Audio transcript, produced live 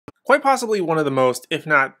Quite possibly one of the most, if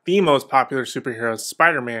not the most popular superheroes,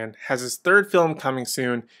 Spider-Man, has his third film coming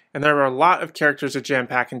soon, and there are a lot of characters to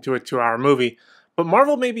jam-pack into a 2-hour movie, but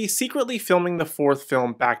Marvel may be secretly filming the fourth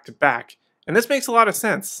film back-to-back, and this makes a lot of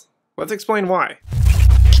sense. Let's explain why.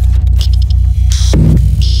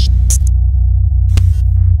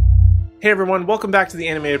 Hey everyone, welcome back to the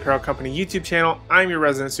Animated Apparel Company YouTube channel. I'm your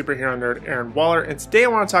resident superhero nerd, Aaron Waller, and today I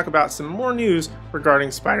want to talk about some more news regarding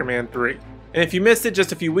Spider-Man 3. And if you missed it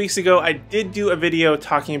just a few weeks ago, I did do a video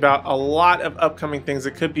talking about a lot of upcoming things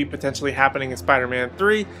that could be potentially happening in Spider-Man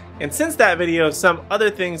 3, and since that video, some other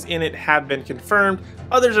things in it have been confirmed.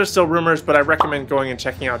 Others are still rumors, but I recommend going and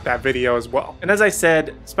checking out that video as well. And as I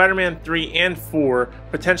said, Spider-Man 3 and 4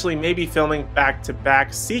 potentially may be filming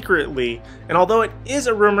back-to-back secretly, and although it is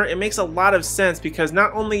a rumor, it makes a lot of sense because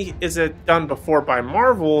not only is it done before by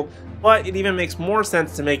Marvel, but it even makes more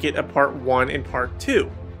sense to make it a part 1 and part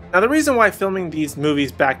 2. Now the reason why filming these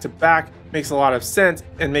movies back-to-back makes a lot of sense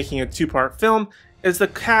and making a 2-part film is the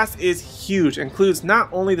cast is huge, includes not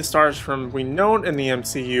only the stars from we known in the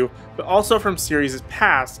MCU, but also from series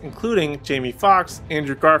past, including Jamie Foxx,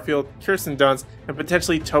 Andrew Garfield, Kirsten Dunst, and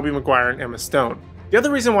potentially Tobey Maguire and Emma Stone. The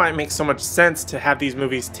other reason why it makes so much sense to have these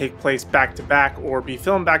movies take place back-to-back or be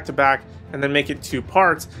filmed back-to-back and then make it 2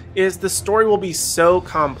 parts is the story will be so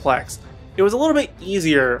complex. It was a little bit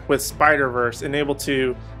easier with Spider-Verse and able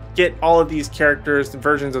to get all of these characters, the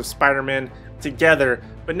versions of Spider-Man together,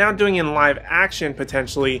 but now doing in live action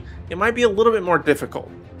potentially, it might be a little bit more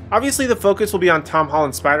difficult. Obviously the focus will be on Tom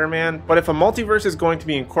Holland's Spider-Man, but if a multiverse is going to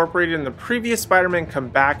be incorporated and the previous Spider-Man come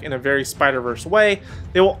back in a very Spider-Verse way,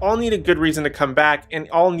 they will all need a good reason to come back and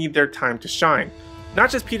all need their time to shine. Not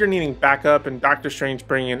just Peter needing backup and Doctor Strange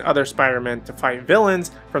bringing in other Spider-Men to fight villains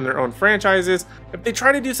from their own franchises. If they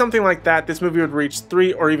try to do something like that, this movie would reach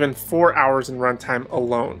 3 or even 4 hours in runtime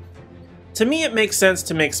alone. To me, it makes sense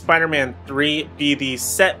to make Spider-Man 3 be the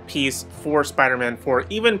set piece for Spider-Man 4,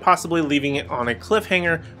 even possibly leaving it on a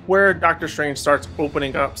cliffhanger where Doctor Strange starts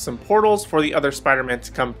opening up some portals for the other Spider-Man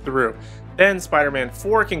to come through. Then Spider-Man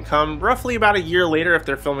 4 can come roughly about a year later if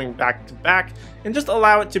they're filming back-to-back, and just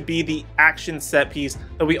allow it to be the action set piece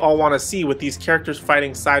that we all want to see with these characters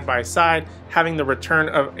fighting side by side, having the return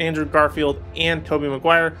of Andrew Garfield and Tobey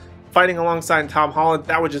Maguire fighting alongside Tom Holland.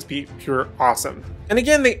 That would just be pure awesome. And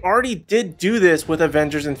again, they already did do this with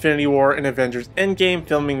Avengers Infinity War and Avengers Endgame,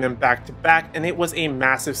 filming them back-to-back, and it was a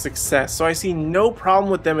massive success, so I see no problem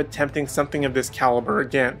with them attempting something of this caliber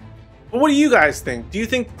again. But what do you guys think? Do you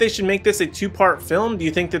think they should make this a 2-part film? Do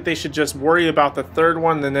you think that they should just worry about the 3rd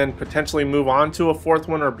one and then potentially move on to a 4th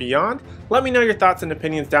one or beyond? Let me know your thoughts and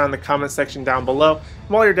opinions down in the comment section down below. And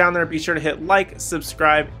while you're down there, be sure to hit like,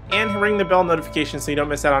 subscribe, and ring the bell notification so you don't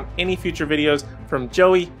miss out on any future videos from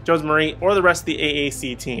Joey, Josemarie, or the rest of the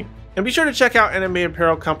AAC team. And be sure to check out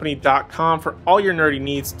animatedapparelcompany.com for all your nerdy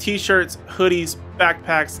needs: t-shirts, hoodies,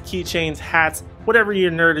 backpacks, keychains, hats, whatever your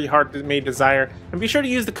nerdy heart may desire. And be sure to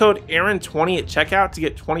use the code Aaron20 at checkout to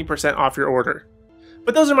get 20% off your order.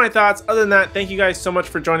 But those are my thoughts. Other than that, thank you guys so much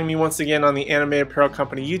for joining me once again on the Animated Apparel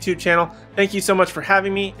Company YouTube channel. Thank you so much for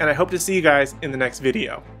having me, and I hope to see you guys in the next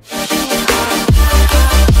video.